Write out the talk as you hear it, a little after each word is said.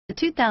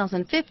The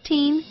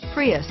 2015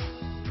 Prius.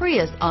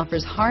 Prius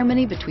offers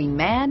harmony between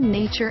man,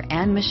 nature,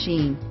 and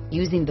machine.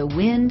 Using the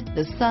wind,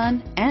 the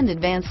sun, and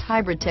advanced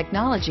hybrid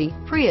technology,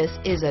 Prius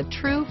is a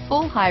true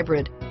full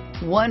hybrid.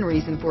 One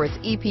reason for its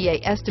EPA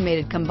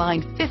estimated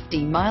combined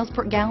 50 miles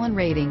per gallon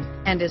rating,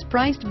 and is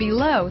priced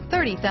below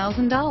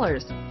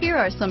 $30,000. Here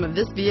are some of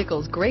this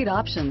vehicle's great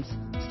options: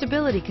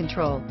 stability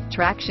control,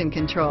 traction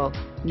control,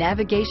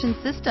 navigation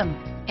system,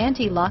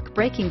 anti-lock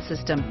braking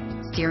system,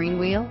 steering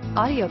wheel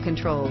audio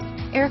controls,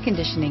 air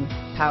conditioning,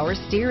 power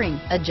steering,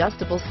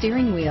 adjustable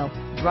steering wheel,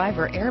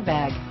 driver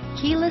airbag,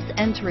 keyless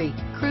entry,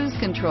 cruise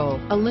control,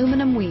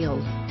 aluminum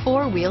wheels,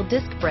 four-wheel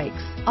disc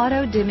brakes,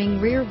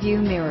 auto-dimming rear view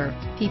mirror,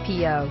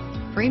 PPO,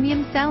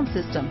 premium sound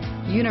system,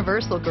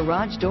 universal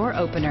garage door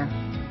opener,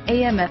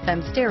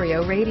 AM/FM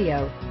stereo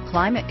radio,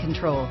 climate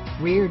control,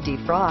 rear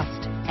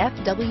defrost,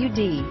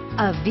 FWD.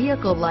 A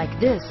vehicle like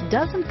this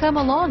doesn't come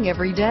along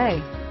every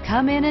day.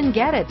 Come in and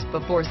get it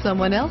before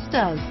someone else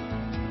does.